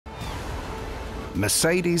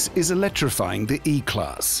Mercedes is electrifying the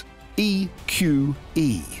E-Class.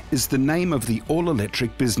 EQE is the name of the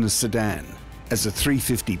all-electric business sedan. As a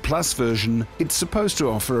 350 Plus version, it's supposed to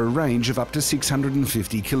offer a range of up to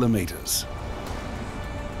 650 kilometers.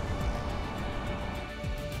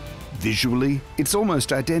 Visually, it's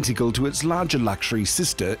almost identical to its larger luxury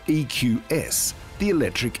sister EQS, the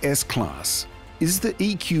electric S-Class. Is the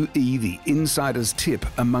EQE the insider's tip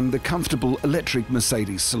among the comfortable electric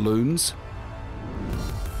Mercedes saloons?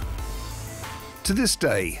 To this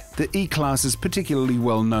day, the E-Class is particularly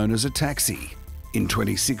well known as a taxi. In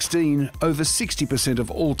 2016, over 60% of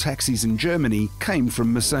all taxis in Germany came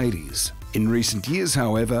from Mercedes. In recent years,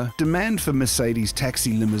 however, demand for Mercedes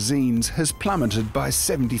taxi limousines has plummeted by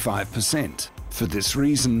 75%. For this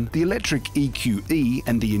reason, the electric EQE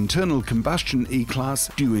and the internal combustion E-Class,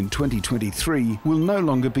 due in 2023, will no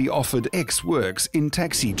longer be offered ex-works in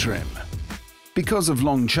taxi trim. Because of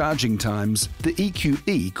long charging times, the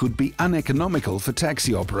EQE could be uneconomical for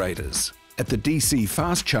taxi operators. At the DC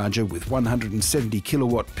fast charger with 170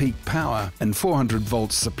 kilowatt peak power and 400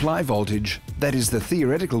 volts supply voltage, that is the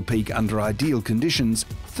theoretical peak under ideal conditions,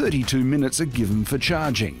 32 minutes are given for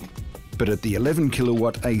charging. But at the 11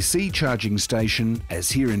 kilowatt AC charging station,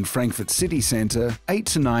 as here in Frankfurt city centre, 8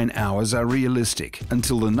 to 9 hours are realistic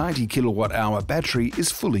until the 90 kilowatt hour battery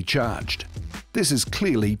is fully charged. This is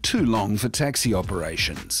clearly too long for taxi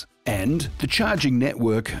operations. And the charging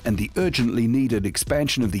network and the urgently needed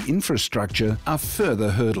expansion of the infrastructure are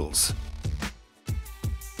further hurdles.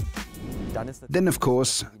 Then, of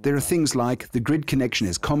course, there are things like the grid connection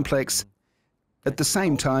is complex. At the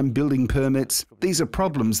same time, building permits, these are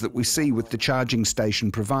problems that we see with the charging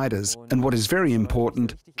station providers. And what is very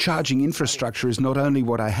important, charging infrastructure is not only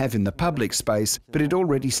what I have in the public space, but it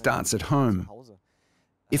already starts at home.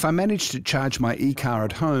 If I manage to charge my e-car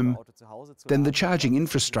at home, then the charging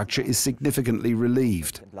infrastructure is significantly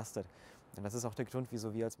relieved.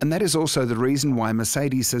 And that is also the reason why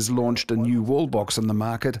Mercedes has launched a new wall box on the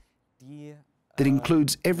market that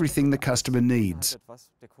includes everything the customer needs.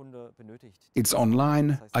 It's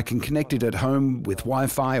online, I can connect it at home with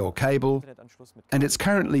Wi-Fi or cable, and it's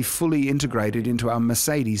currently fully integrated into our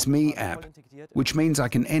Mercedes Me app, which means I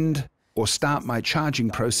can end or start my charging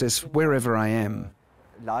process wherever I am.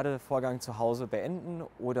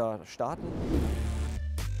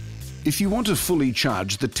 If you want to fully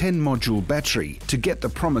charge the 10-module battery to get the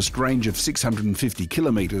promised range of 650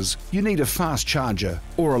 kilometers, you need a fast charger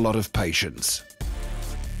or a lot of patience.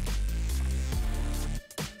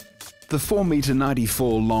 The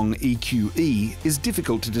 4.94 m long EQE is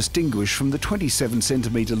difficult to distinguish from the 27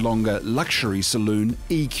 cm longer luxury saloon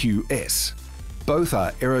EQS. Both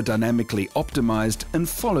are aerodynamically optimized and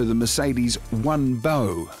follow the Mercedes one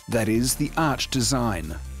bow, that is, the arch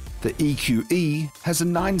design. The EQE has a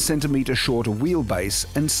 9 cm shorter wheelbase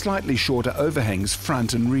and slightly shorter overhangs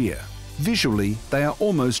front and rear. Visually, they are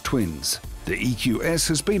almost twins. The EQS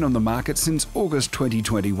has been on the market since August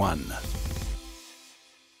 2021.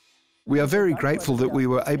 We are very grateful that we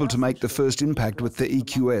were able to make the first impact with the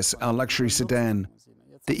EQS, our luxury sedan.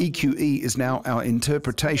 The EQE is now our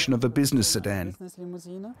interpretation of a business sedan.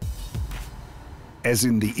 As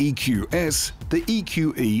in the EQS, the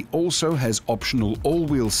EQE also has optional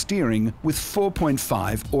all-wheel steering with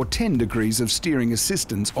 4.5 or 10 degrees of steering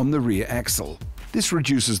assistance on the rear axle. This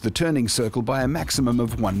reduces the turning circle by a maximum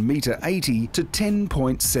of 1.80 meters to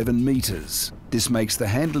 10.7 meters. This makes the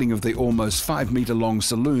handling of the almost 5-meter long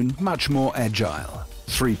saloon much more agile.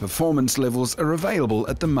 3 performance levels are available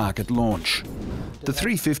at the market launch. The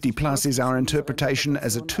 350 Plus is our interpretation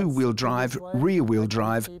as a 2-wheel drive, rear-wheel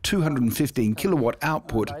drive, 215 kilowatt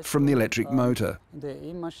output from the electric motor.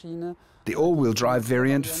 The all-wheel drive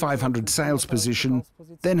variant, 500 sales position,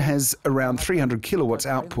 then has around 300 kilowatts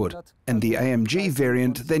output, and the AMG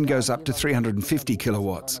variant then goes up to 350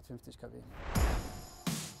 kilowatts.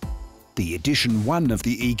 The Edition 1 of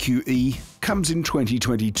the EQE comes in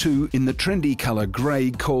 2022 in the trendy colour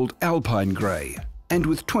grey called Alpine Grey, and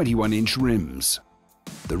with 21-inch rims.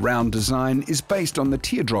 The round design is based on the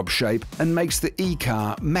teardrop shape and makes the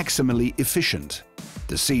e-car maximally efficient.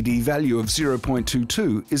 The CD value of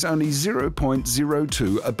 0.22 is only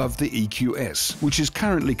 0.02 above the EQS, which is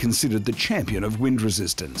currently considered the champion of wind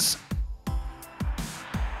resistance.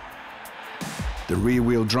 The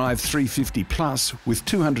rear-wheel drive 350 Plus with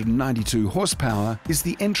 292 horsepower is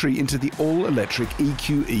the entry into the all-electric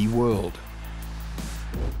EQE world.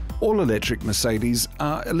 All-electric Mercedes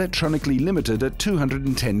are electronically limited at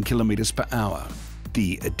 210 km per hour.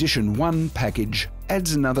 The Edition 1 package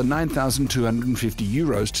adds another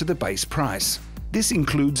 €9,250 to the base price. This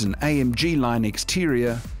includes an AMG line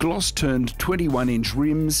exterior, gloss-turned 21-inch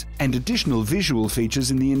rims, and additional visual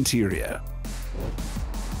features in the interior.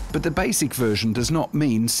 But the basic version does not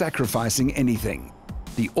mean sacrificing anything.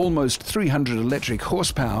 The almost 300 electric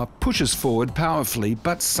horsepower pushes forward powerfully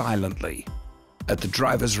but silently. At the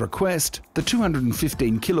driver's request, the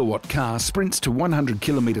 215 kilowatt car sprints to 100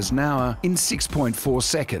 kilometers an hour in 6.4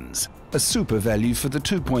 seconds, a super value for the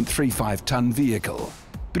 2.35-ton vehicle.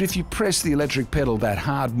 But if you press the electric pedal that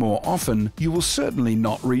hard more often, you will certainly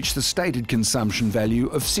not reach the stated consumption value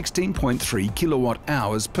of 16.3 kilowatt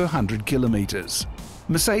hours per 100 kilometers.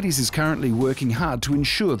 Mercedes is currently working hard to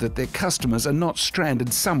ensure that their customers are not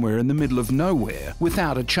stranded somewhere in the middle of nowhere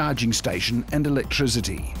without a charging station and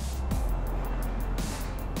electricity.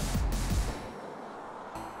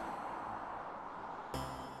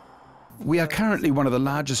 We are currently one of the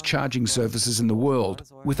largest charging services in the world,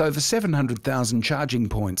 with over 700,000 charging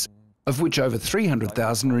points, of which over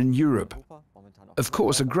 300,000 are in Europe. Of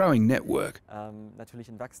course, a growing network.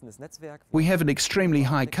 We have an extremely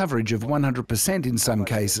high coverage of 100% in some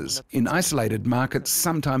cases, in isolated markets,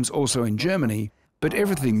 sometimes also in Germany, but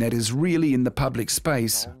everything that is really in the public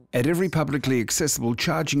space. At every publicly accessible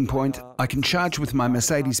charging point, I can charge with my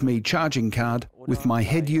Mercedes Me charging card, with my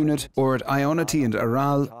head unit, or at Ionity and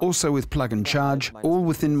Aral, also with plug and charge, all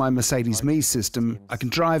within my Mercedes Me system. I can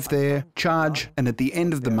drive there, charge, and at the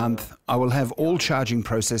end of the month, I will have all charging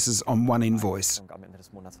processes on one invoice.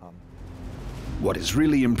 What is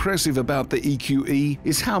really impressive about the EQE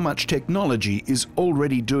is how much technology is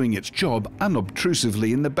already doing its job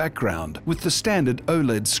unobtrusively in the background with the standard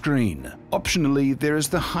OLED screen. Optionally, there is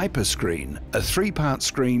the Hyper screen, a three-part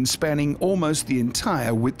screen spanning almost the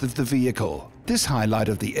entire width of the vehicle. This highlight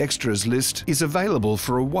of the extras list is available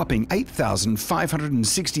for a whopping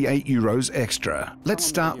 €8,568 extra. Let's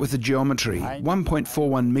start with the geometry.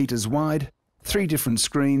 1.41 meters wide, 3 different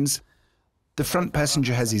screens. The front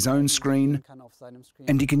passenger has his own screen,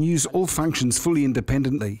 and he can use all functions fully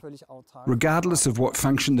independently, regardless of what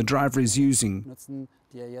function the driver is using.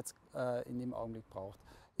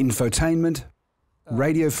 Infotainment,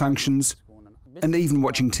 radio functions, and even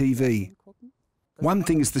watching TV. One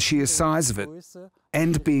thing is the sheer size of it,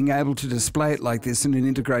 and being able to display it like this in an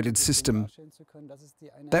integrated system.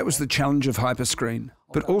 That was the challenge of Hyperscreen,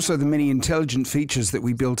 but also the many intelligent features that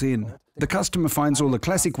we built in. The customer finds all the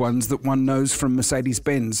classic ones that one knows from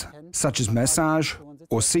Mercedes-Benz, such as massage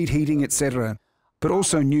or seat heating, etc., but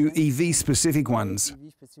also new EV-specific ones,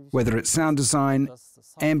 whether it's sound design,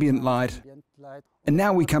 ambient light. And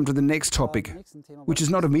now we come to the next topic, which is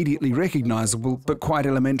not immediately recognizable, but quite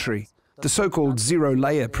elementary, the so-called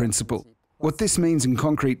zero-layer principle. What this means in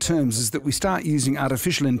concrete terms is that we start using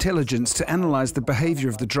artificial intelligence to analyze the behavior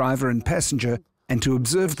of the driver and passenger and to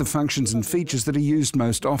observe the functions and features that are used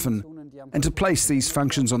most often, and to place these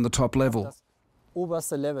functions on the top level.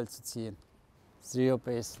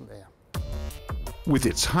 With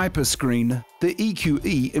its Hyperscreen, the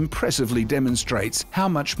EQE impressively demonstrates how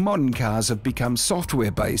much modern cars have become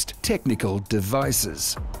software-based technical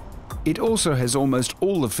devices. It also has almost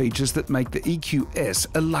all the features that make the EQS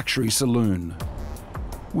a luxury saloon.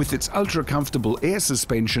 With its ultra-comfortable air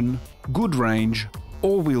suspension, good range,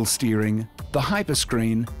 all-wheel steering, the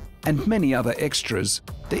Hyperscreen, and many other extras,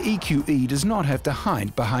 the EQE does not have to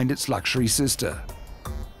hide behind its luxury sister.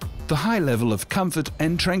 The high level of comfort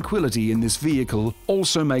and tranquility in this vehicle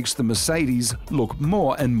also makes the Mercedes look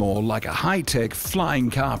more and more like a high-tech flying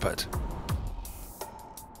carpet.